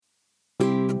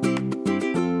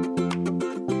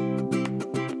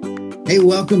Hey,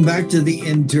 welcome back to the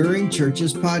Enduring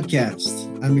Churches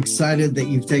podcast. I'm excited that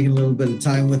you've taken a little bit of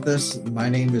time with us. My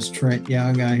name is Trent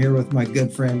Young. I'm here with my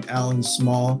good friend, Alan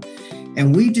Small.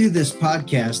 And we do this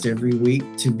podcast every week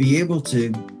to be able to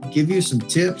give you some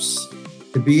tips,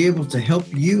 to be able to help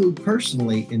you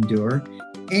personally endure,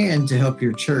 and to help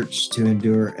your church to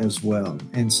endure as well.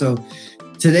 And so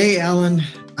today, Alan,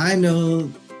 I know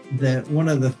that one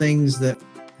of the things that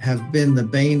have been the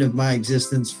bane of my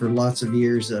existence for lots of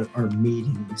years are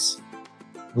meetings.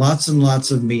 Lots and lots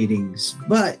of meetings,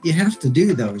 but you have to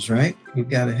do those, right? You've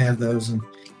got to have those. And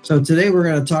so today we're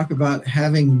going to talk about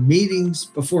having meetings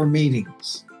before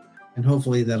meetings, and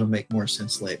hopefully that'll make more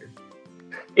sense later.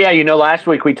 Yeah, last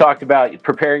week we talked about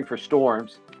preparing for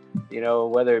storms,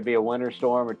 whether it be a winter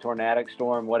storm or tornadic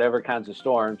storm, whatever kinds of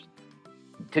storms.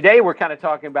 Today we're kind of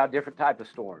talking about different type of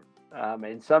storm.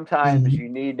 And sometimes you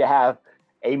need to have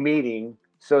a meeting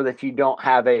so that you don't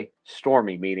have a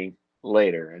stormy meeting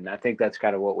later. And I think that's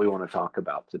kind of what we want to talk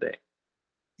about today.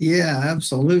 Yeah,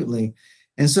 absolutely.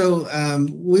 And so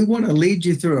we want to lead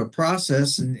you through a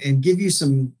process and give you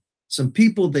some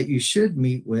people that you should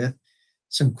meet with,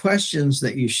 some questions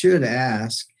that you should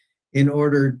ask in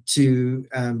order to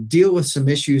deal with some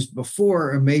issues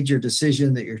before a major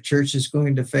decision that your church is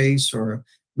going to face or a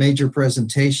major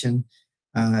presentation.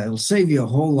 It'll save you a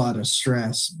whole lot of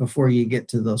stress before you get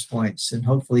to those points. And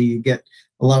hopefully you get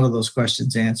a lot of those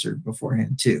questions answered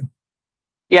beforehand too.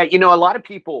 Yeah, a lot of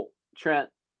people, Trent,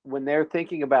 when they're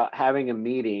thinking about having a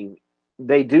meeting,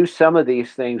 they do some of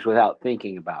these things without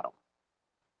thinking about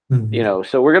them. Mm-hmm.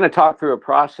 So we're going to talk through a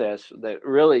process that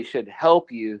really should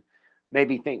help you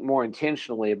maybe think more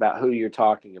intentionally about who you're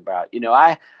talking about.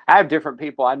 I have different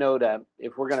people. I know that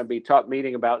if we're going to be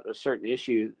meeting about a certain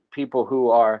issue, people who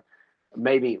are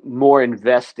maybe more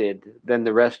invested than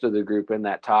the rest of the group in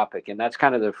that topic. And that's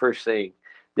kind of the first thing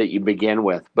that you begin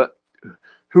with. But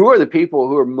who are the people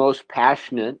who are most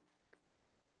passionate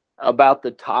about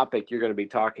the topic you're going to be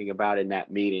talking about in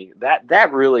that meeting?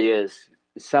 That really is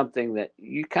something that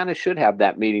you kind of should have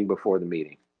that meeting before the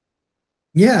meeting.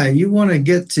 Yeah, you want to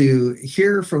get to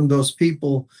hear from those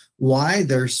people why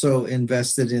they're so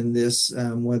invested in this,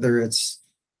 whether it's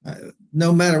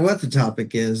no matter what the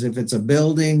topic is, if it's a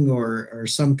building or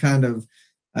some kind of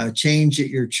change at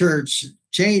your church.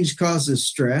 Change causes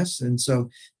stress. And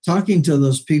so talking to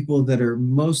those people that are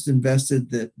most invested,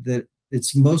 that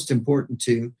it's most important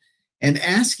to, and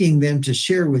asking them to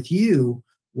share with you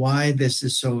why this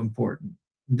is so important.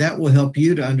 That will help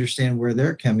you to understand where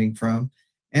they're coming from.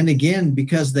 And again,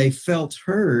 because they felt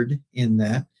heard in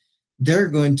that, they're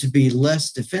going to be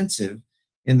less defensive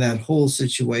in that whole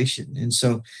situation. And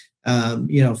so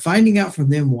finding out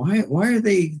from them why are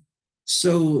they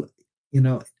so,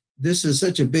 this is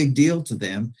such a big deal to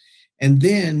them. And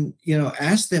then,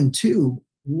 ask them too,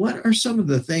 what are some of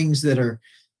the things that are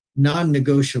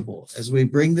non-negotiable as we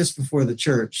bring this before the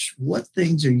church? What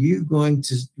things are you going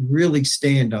to really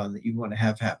stand on that you want to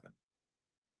have happen?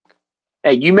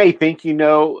 Hey, you may think and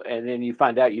then you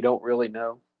find out you don't really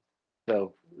know.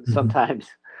 So sometimes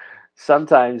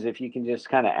if you can just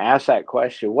kind of ask that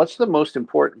question, what's the most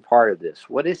important part of this?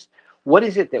 What is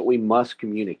it that we must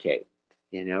communicate?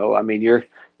 You're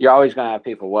always going to have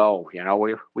people, well,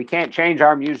 we can't change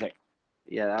our music.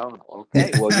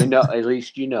 Okay, well, at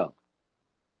least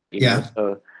Yeah.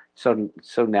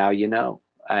 So now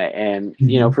and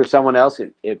Mhm. for someone else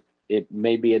it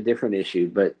may be a different issue,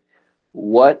 but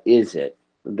what is it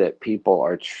that people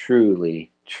are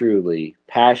truly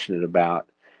passionate about,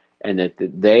 and that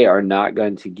they are not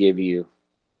going to give you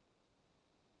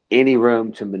any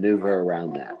room to maneuver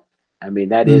around that?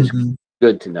 That is Mhm.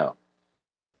 good to know.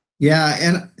 Yeah,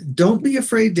 and don't be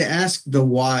afraid to ask the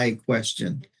why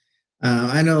question.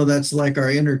 I know that's like our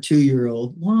inner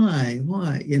 2-year-old. Why?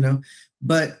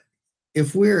 But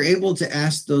if we're able to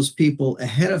ask those people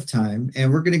ahead of time,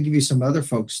 and we're going to give you some other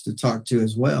folks to talk to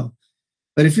as well,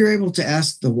 but if you're able to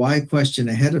ask the why question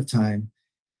ahead of time,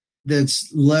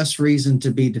 that's less reason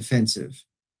to be defensive,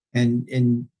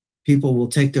 and people will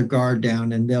take their guard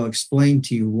down and they'll explain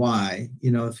to you why.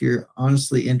 If you're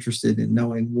honestly interested in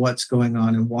knowing what's going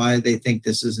on and why they think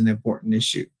this is an important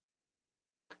issue.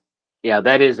 Yeah,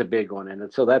 that is a big one,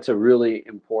 and so that's a really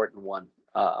important one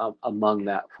among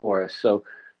that for us. So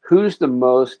who's the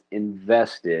most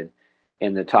invested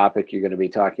in the topic you're going to be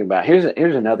talking about? Here's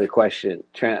another question,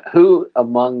 Trent. Who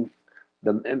among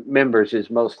the members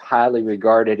is most highly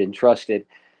regarded and trusted?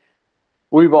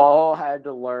 We've all had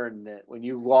to learn that when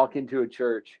you walk into a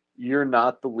church, you're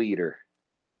not the leader.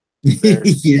 There,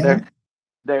 Yeah.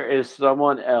 there is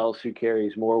someone else who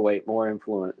carries more weight, more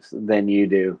influence than you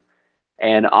do.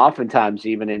 And oftentimes,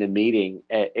 even in a meeting,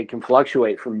 it can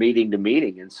fluctuate from meeting to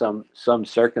meeting in some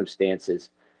circumstances.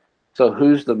 So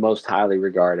who's the most highly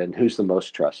regarded and who's the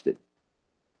most trusted?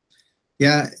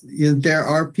 Yeah, there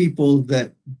are people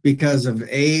that because of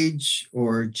age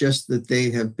or just that they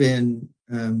have been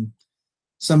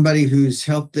somebody who's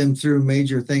helped them through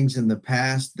major things in the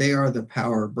past, they are the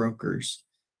power brokers.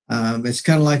 It's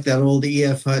kind of like that old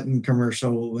E.F. Hutton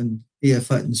commercial. When E.F.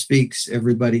 Hutton speaks,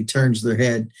 everybody turns their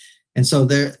head. And so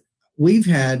we've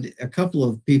had a couple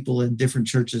of people in different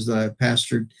churches that I've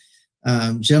pastored,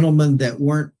 gentlemen that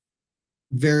weren't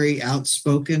very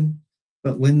outspoken,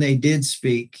 but when they did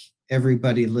speak,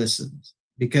 everybody listened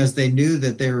because they knew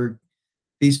that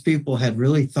these people had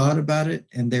really thought about it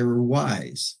and they were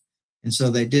wise. And so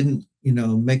they didn't,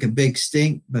 make a big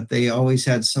stink, but they always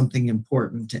had something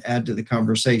important to add to the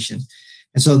conversation.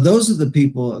 And so those are the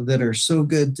people that are so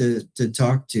good to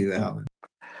talk to, Alan.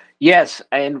 Yes,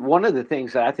 and one of the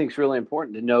things that I think is really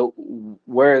important to know,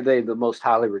 where are they the most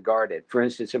highly regarded? For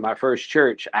instance, in my first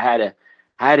church, I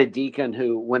had a deacon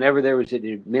who, whenever there was an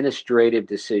administrative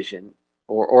decision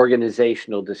or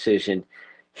organizational decision,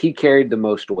 he carried the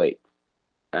most weight.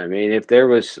 I mean, if there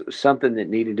was something that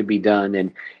needed to be done,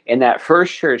 and in that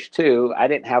first church too, I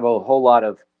didn't have a whole lot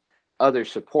of other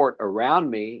support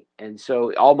around me, and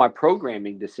so all my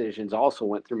programming decisions also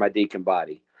went through my deacon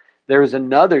body. There was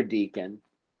another deacon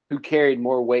who carried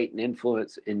more weight and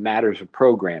influence in matters of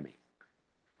programming,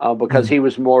 because Mm. he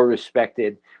was more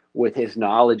respected with his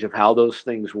knowledge of how those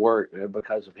things work,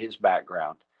 because of his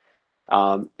background.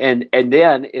 And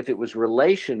then if it was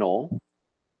relational,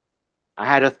 I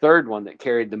had a third one that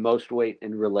carried the most weight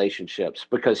in relationships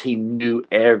because he knew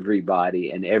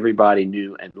everybody and everybody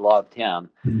knew and loved him.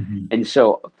 Mhm. And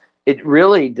so it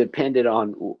really depended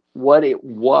on what it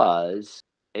was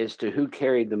as to who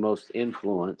carried the most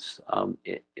influence,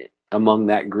 among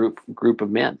that group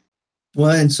of men.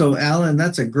 Well, and so, Alan,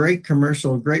 that's a great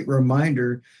commercial, great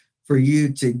reminder for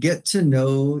you to get to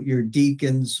know your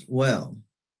deacons well.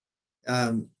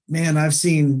 Man, I've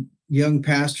seen young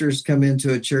pastors come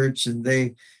into a church and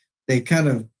they kind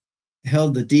of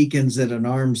held the deacons at an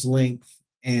arm's length.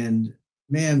 And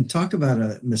man, talk about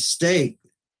a mistake.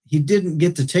 He didn't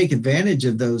get to take advantage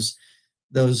of those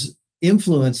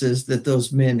influences that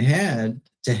those men had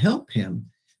to help him.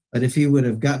 But if he would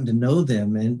have gotten to know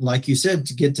them, and like you said,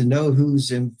 to get to know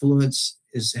whose influence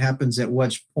happens at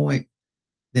what point,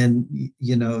 then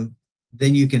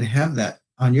then you can have that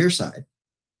on your side.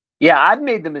 Yeah, I've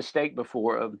made the mistake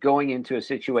before of going into a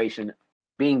situation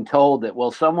being told that, well,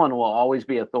 someone will always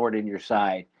be a thorn in your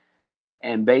side,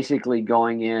 and basically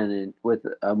going in and with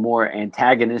a more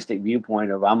antagonistic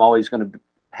viewpoint of, I'm always going to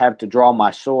have to draw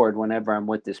my sword whenever I'm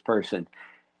with this person.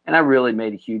 And I really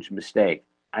made a huge mistake.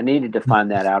 I needed to find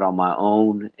that out on my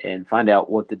own and find out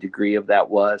what the degree of that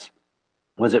was.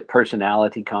 Was it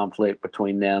personality conflict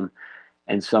between them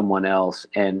and someone else?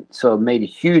 And so I made a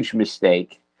huge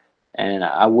mistake. And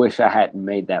I wish I hadn't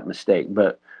made that mistake,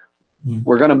 but Mm.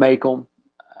 we're going to make them.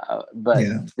 But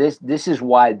Yeah, this is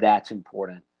why that's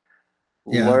important.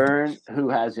 yeah. Learn who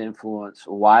has influence,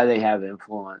 why they have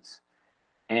influence,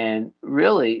 and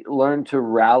really learn to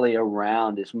rally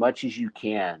around as much as you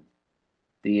can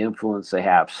the influence they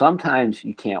have. Sometimes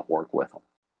you can't work with them,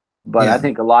 but I Yeah.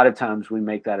 think a lot of times we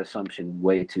make that assumption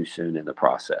way too soon in the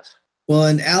process. Well,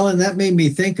 and Alan, that made me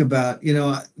think about,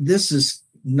 this is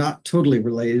not totally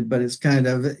related, but it's kind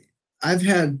of, I've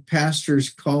had pastors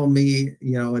call me,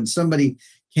 and somebody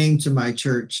came to my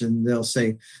church and they'll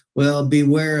say, well,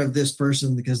 beware of this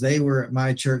person because they were at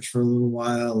my church for a little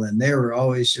while and they were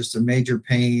always just a major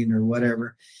pain or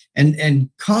whatever. And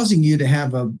causing you to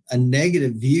have a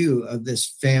negative view of this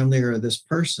family or this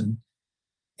person.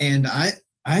 And I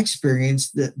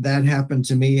experienced that happened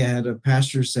to me. I had a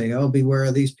pastor say, oh, beware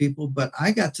of these people, but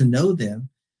I got to know them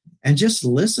and just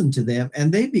listen to them.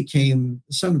 And they became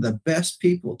some of the best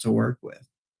people to work with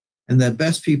and the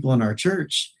best people in our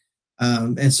church.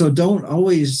 And so don't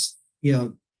always,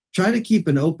 try to keep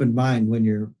an open mind when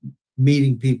you're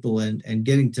meeting people and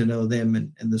getting to know them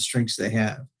and the strengths they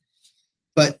have.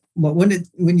 But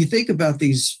when you think about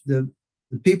the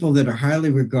people that are highly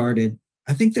regarded,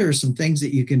 I think there are some things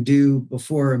that you can do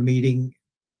before a meeting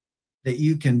that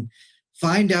you can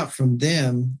find out from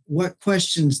them what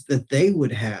questions that they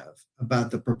would have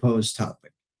about the proposed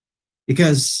topic.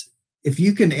 Because if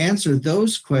you can answer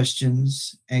those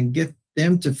questions and get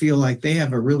them to feel like they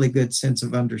have a really good sense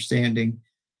of understanding,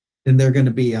 then they're going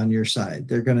to be on your side.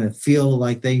 They're going to feel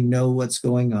like they know what's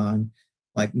going on,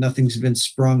 like nothing's been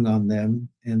sprung on them,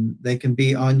 and they can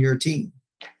be on your team.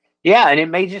 Yeah, and it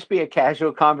may just be a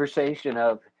casual conversation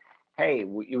of, hey,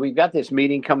 we've got this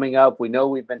meeting coming up. We know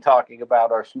we've been talking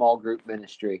about our small group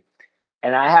ministry.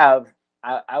 And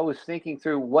I was thinking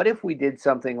through, what if we did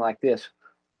something like this?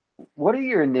 What are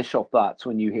your initial thoughts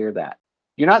when you hear that?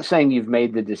 You're not saying you've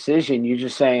made the decision. You're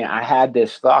just saying, I had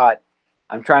this thought.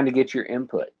 I'm trying to get your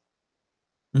input.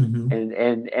 Hmm.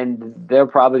 And they're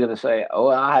probably going to say, oh,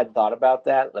 I hadn't thought about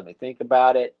that. Let me think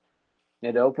about it.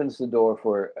 It opens the door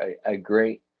for a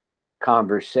great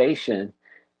conversation,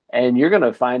 and you're going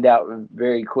to find out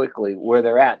very quickly where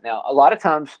they're at. Now, a lot of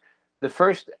times,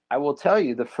 I will tell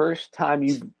you, the first time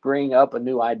you bring up a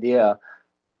new idea,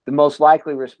 the most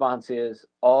likely response is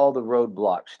all the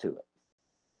roadblocks to it,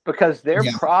 because they're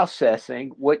Yeah. processing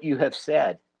what you have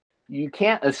said. You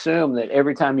can't assume that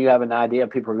every time you have an idea,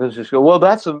 people are going to just go, well,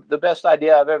 that's the best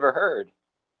idea I've ever heard.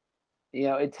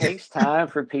 It takes time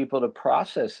for people to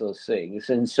process those things.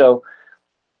 And so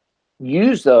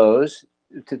use those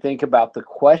to think about the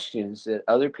questions that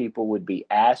other people would be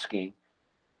asking.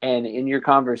 And in your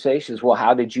conversations, well,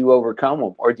 how did you overcome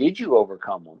them? Or did you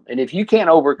overcome them? And if you can't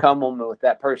overcome them with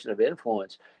that person of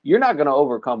influence, you're not going to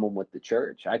overcome them with the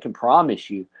church. I can promise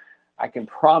you. I can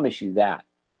promise you that.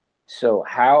 So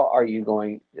how are you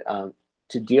going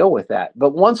to deal with that?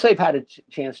 But once they've had a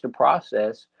chance to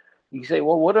process, you say,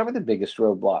 well, what are the biggest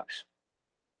roadblocks?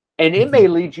 And it may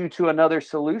Mhm. lead you to another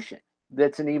solution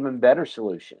that's an even better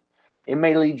solution. It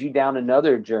may lead you down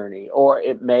another journey, or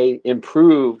it may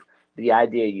improve the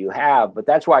idea you have. But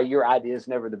that's why your idea is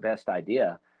never the best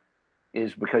idea,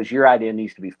 is because your idea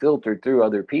needs to be filtered through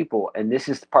other people. And this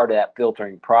is part of that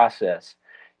filtering process,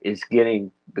 is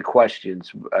getting the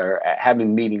questions or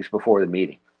having meetings before the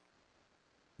meeting.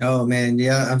 Oh man,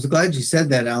 yeah, I'm so glad you said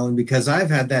that, Alan, because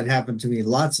I've had that happen to me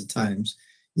lots of times,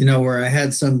 where I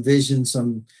had some vision,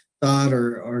 some thought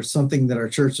or something that our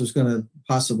church was going to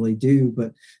possibly do.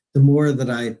 But the more that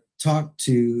I talked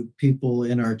to people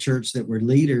in our church that were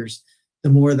leaders, the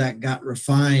more that got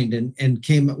refined and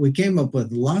we came up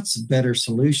with lots of better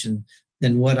solution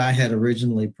than what I had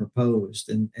originally proposed.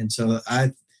 And so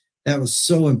that was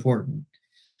so important.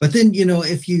 But then,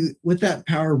 if you with that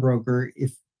power broker,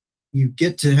 if you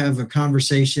get to have a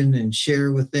conversation and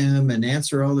share with them and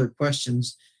answer all their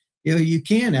questions, you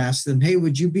can ask them, hey,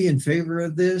 would you be in favor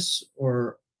of this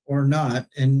or not?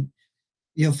 And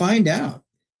you'll find out.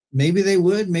 Maybe they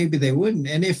would, maybe they wouldn't.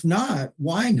 And if not,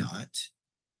 why not?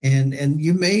 And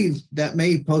that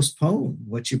may postpone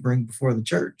what you bring before the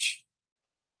church.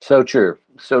 So true.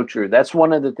 So true. That's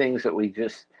one of the things that we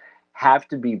just have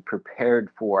to be prepared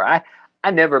for. I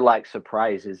never like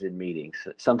surprises in meetings.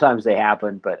 Sometimes they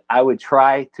happen, but I would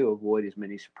try to avoid as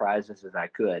many surprises as I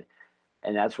could.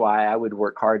 And that's why I would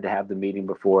work hard to have the meeting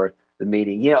before the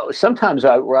meeting. Sometimes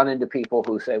I run into people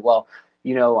who say, well,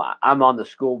 I'm on the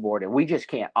school board and we just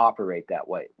can't operate that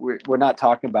way. We're not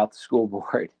talking about the school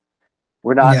board.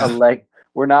 We're not Yeah. elect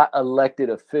we're not elected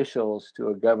officials to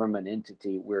a government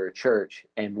entity. We're a church,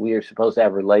 and we are supposed to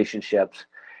have relationships,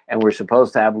 and we're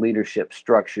supposed to have leadership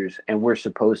structures, and we're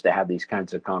supposed to have these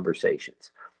kinds of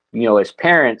conversations. As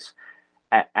parents,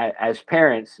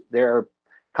 there are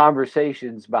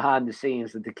conversations behind the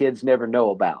scenes that the kids never know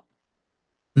about.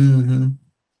 Hmm.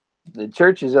 The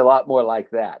church is a lot more like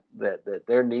that. That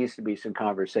there needs to be some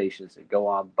conversations that go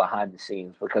on behind the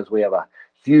scenes, because we have a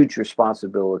huge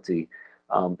responsibility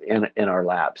in our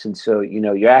laps. And so,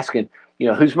 you're asking,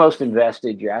 who's most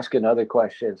invested. You're asking other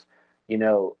questions.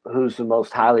 Who's the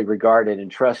most highly regarded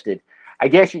and trusted. I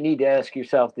guess you need to ask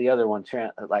yourself the other one,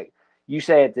 like you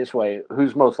say it this way: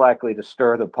 who's most likely to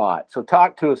stir the pot? So,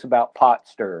 talk to us about pot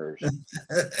stirrers.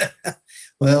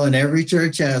 Well, and every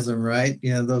church has them, right?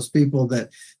 Those people that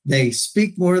they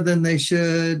speak more than they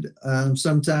should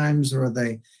sometimes, or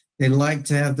they like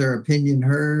to have their opinion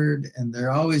heard, and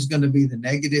they're always going to be the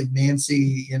negative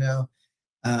Nancy.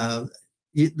 Uh,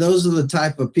 those are the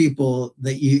type of people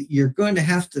that you're going to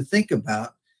have to think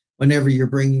about whenever you're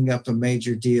bringing up a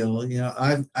major deal.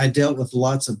 I dealt with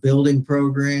lots of building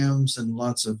programs and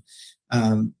lots of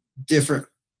different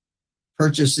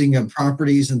purchasing of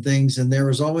properties and things, and there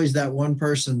was always that one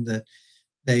person that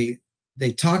they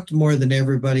they talked more than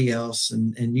everybody else,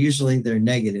 and usually they're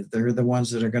negative. They're the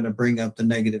ones that are going to bring up the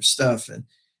negative stuff,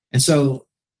 and so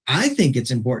I think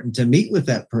it's important to meet with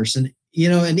that person.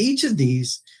 In each of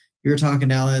these, you're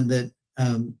talking, Alan, that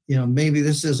maybe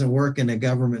this doesn't work in a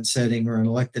government setting or an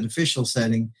elected official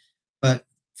setting, but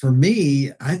for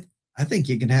me, I think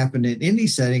it can happen in any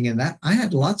setting. And I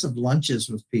had lots of lunches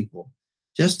with people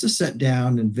just to sit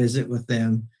down and visit with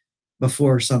them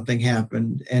before something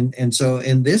happened. And so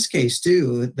in this case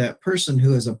too, that person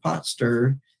who is a pot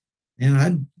stirrer,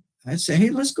 and I'd say, hey,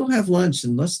 let's go have lunch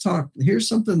and let's talk. Here's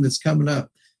something that's coming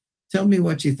up. Tell me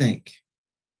what you think.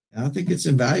 I think it's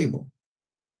invaluable.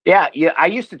 Yeah, yeah. I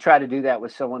used to try to do that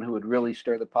with someone who would really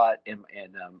stir the pot in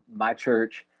my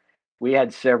church. We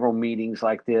had several meetings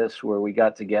like this where we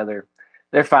got together.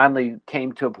 There finally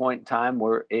came to a point in time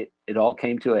where it all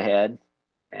came to a head,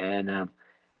 and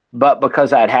but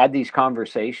because I'd had these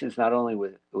conversations not only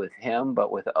with him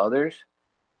but with others,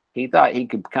 he thought he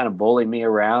could kind of bully me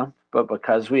around. But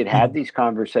because we had had Mm. these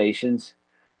conversations,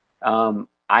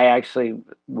 I actually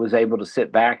was able to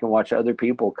sit back and watch other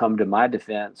people come to my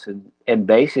defense and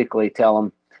basically tell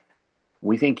them,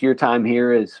 we think your time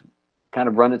here is kind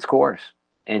of run its course.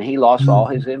 And he lost all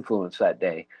his Mhm. influence that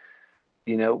day,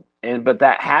 and but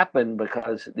that happened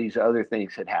because these other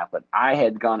things had happened. I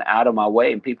had gone out of my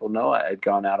way, and people know I had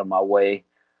gone out of my way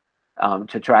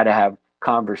to try to have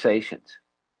conversations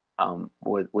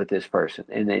with this person,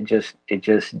 and it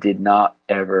just did not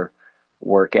ever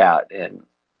work out. And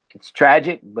it's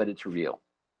tragic, but it's real,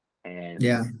 and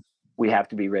Yeah. we have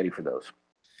to be ready for those.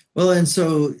 Well, and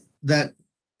so that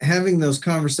having those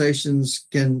conversations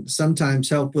can sometimes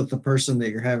help with the person that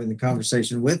you're having the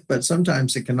conversation with, but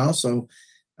sometimes it can also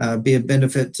be a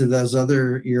benefit to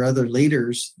your other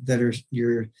leaders that are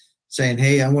you're saying,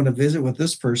 hey, I want to visit with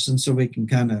this person so we can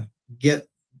kind of get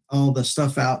all the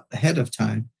stuff out ahead of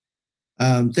time.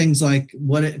 Things like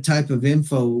what type of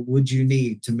info would you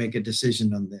need to make a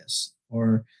decision on this,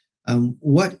 or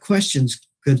what questions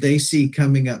could they see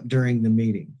coming up during the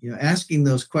meeting? Asking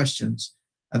those questions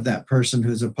of that person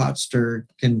who's a pot stirrer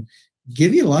can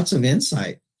give you lots of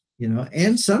insight.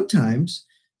 And sometimes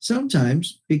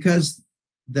because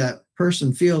that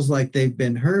person feels like they've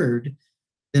been heard,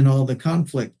 then all the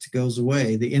conflict goes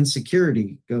away, the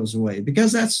insecurity goes away,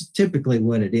 because that's typically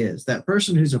what it is. That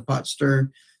person who's a pot stirrer,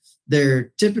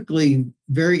 they're typically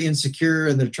very insecure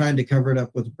and they're trying to cover it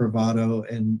up with bravado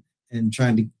and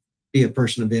trying to be a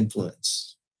person of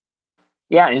influence.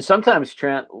 Yeah, and sometimes,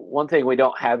 Trent, one thing we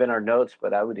don't have in our notes,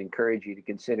 but I would encourage you to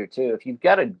consider too, if you've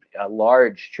got a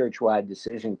large church-wide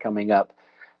decision coming up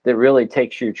that really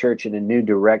takes your church in a new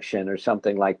direction or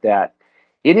something like that,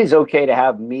 it is okay to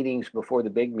have meetings before the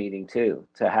big meeting too,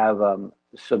 to have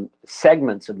some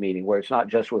segments of meeting where it's not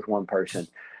just with one person.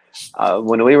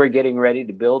 When we were getting ready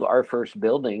to build our first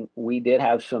building, we did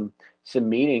have some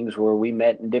meetings where we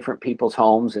met in different people's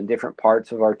homes in different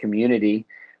parts of our community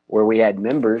where we had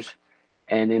members,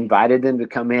 and invited them to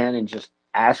come in and just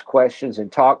ask questions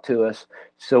and talk to us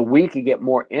so we could get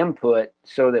more input,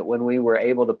 so that when we were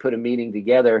able to put a meeting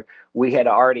together, we had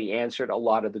already answered a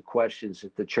lot of the questions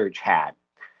that the church had.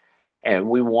 And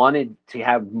we wanted to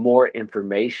have more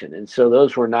information. And so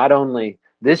those were not only,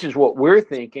 this is what we're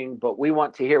thinking, but we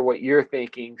want to hear what you're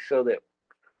thinking so that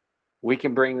we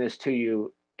can bring this to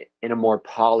you in a more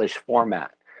polished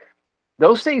format.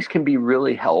 Those things can be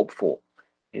really helpful.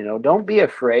 Don't be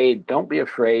afraid. Don't be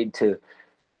afraid to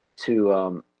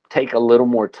take a little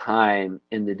more time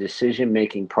in the decision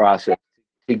making process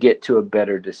to get to a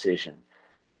better decision.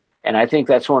 And I think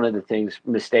that's one of the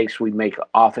mistakes we make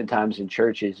oftentimes in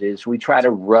churches is we try to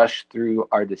rush through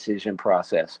our decision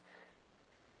process.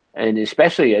 And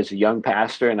especially as a young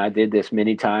pastor, and I did this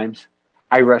many times,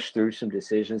 I rushed through some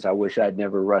decisions I wish I'd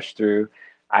never rushed through.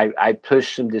 I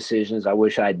pushed some decisions I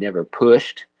wish I'd never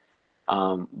pushed,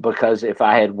 because if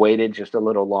I had waited just a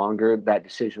little longer, that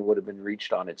decision would have been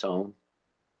reached on its own.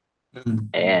 Mhm.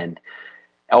 And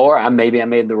or maybe I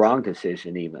made the wrong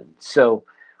decision even. So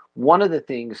one of the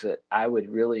things that I would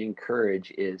really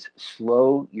encourage is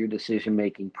slow your decision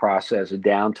making process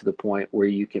down to the point where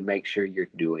you can make sure you're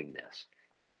doing this.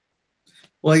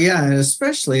 Well, yeah, and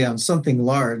especially on something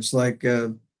large like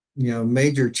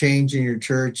major change in your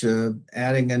church,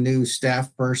 adding a new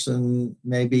staff person,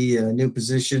 maybe a new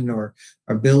position or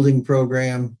a building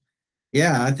program.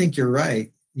 Yeah, I think you're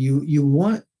right. You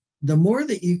want the more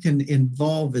that you can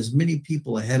involve as many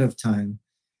people ahead of time,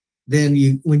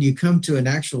 then when you come to an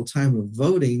actual time of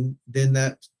voting, then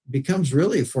that becomes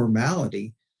really a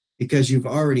formality because you've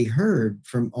already heard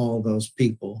from all those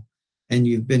people and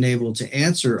you've been able to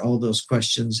answer all those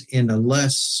questions in a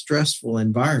less stressful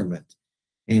environment.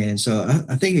 And so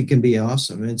I think it can be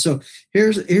awesome. And so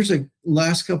here's a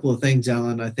last couple of things,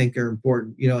 Alan, I think are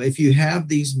important. If you have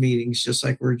these meetings, just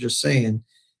like we're just saying,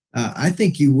 I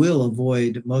think you will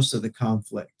avoid most of the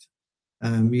conflict.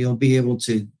 You'll be able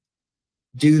to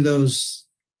do those,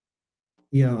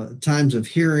 times of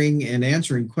hearing and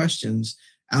answering questions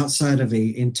outside of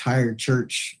a entire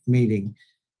church meeting,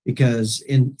 because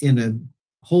in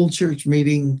a whole church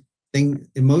meeting,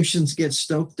 emotions get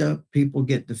stoked up, people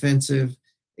get defensive,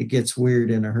 it gets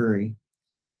weird in a hurry.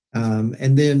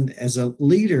 And then as a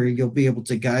leader, you'll be able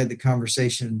to guide the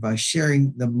conversation by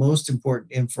sharing the most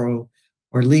important info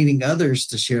or leading others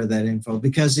to share that info.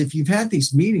 Because if you've had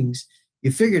these meetings,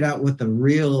 you figured out what the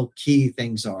real key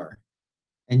things are,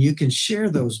 and you can share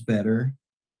those better,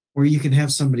 or you can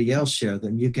have somebody else share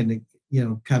them. You can,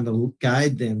 kind of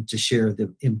guide them to share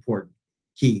the important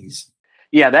keys.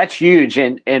 Yeah, that's huge.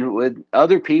 And with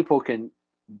other people can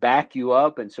back you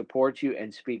up and support you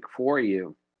and speak for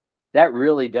you, that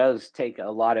really does take a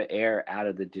lot of air out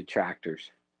of the detractors.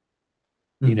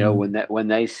 Mm-hmm. When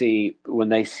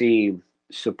they see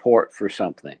support for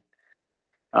something.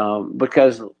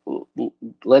 Because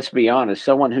let's be honest,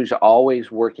 someone who's always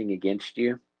working against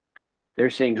you, they're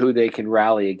seeing who they can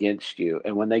rally against you.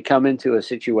 And when they come into a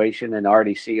situation and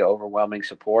already see overwhelming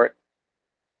support,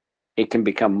 it can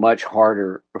become much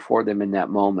harder for them in that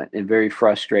moment and very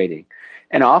frustrating.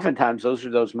 And oftentimes, those are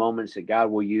those moments that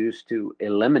God will use to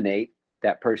eliminate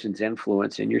that person's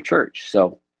influence in your church.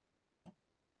 So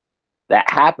that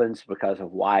happens because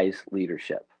of wise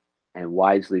leadership. And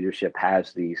wise leadership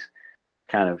has these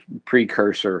kind of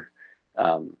precursor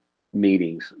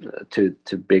meetings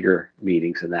to bigger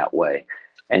meetings in that way.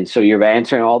 And so you're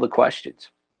answering all the questions.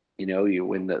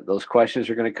 When those questions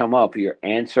are going to come up, you're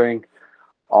answering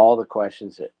all the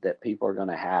questions that people are going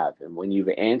to have. And when you've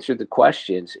answered the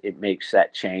questions, it makes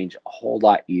that change a whole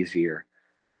lot easier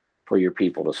for your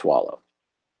people to swallow.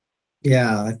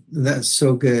 Yeah, that's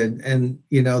so good. And,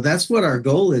 that's what our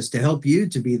goal is, to help you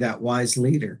to be that wise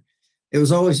leader. It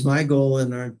was always my goal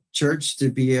in our church to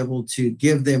be able to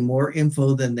give them more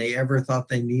info than they ever thought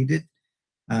they needed,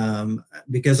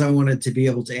 because I wanted to be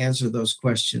able to answer those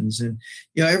questions. And,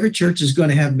 every church is going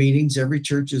to have meetings. Every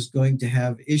church is going to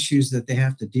have issues that they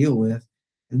have to deal with.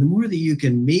 And the more that you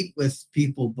can meet with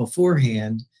people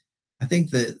beforehand, I think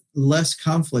the less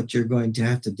conflict you're going to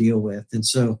have to deal with. And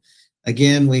so,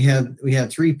 again, we had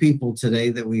 3 people today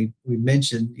that we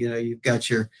mentioned. You've got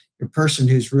your person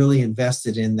who's really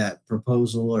invested in that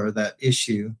proposal or that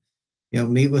issue.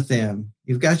 Meet with them.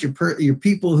 You've got your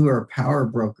people who are power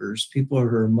brokers, people who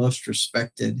are most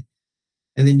respected,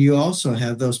 and then you also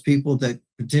have those people that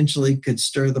potentially could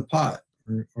stir the pot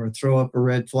or throw up a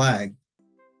red flag.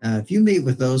 If you meet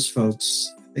with those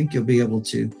folks, I think you'll be able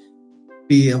to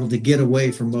get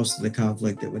away from most of the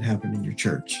conflict that would happen in your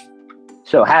church.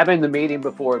 So having the meeting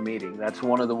before a meeting, that's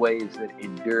one of the ways that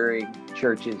enduring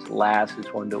churches last.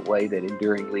 It's one of the ways that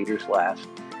enduring leaders last.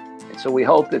 And so we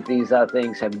hope that these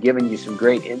things have given you some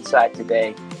great insight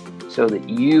today so that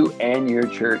you and your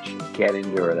church can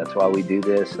endure. That's why we do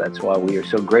this. That's why we are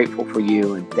so grateful for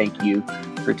you, and thank you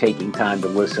for taking time to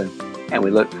listen. And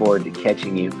we look forward to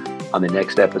catching you on the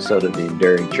next episode of the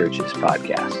Enduring Churches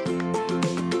podcast.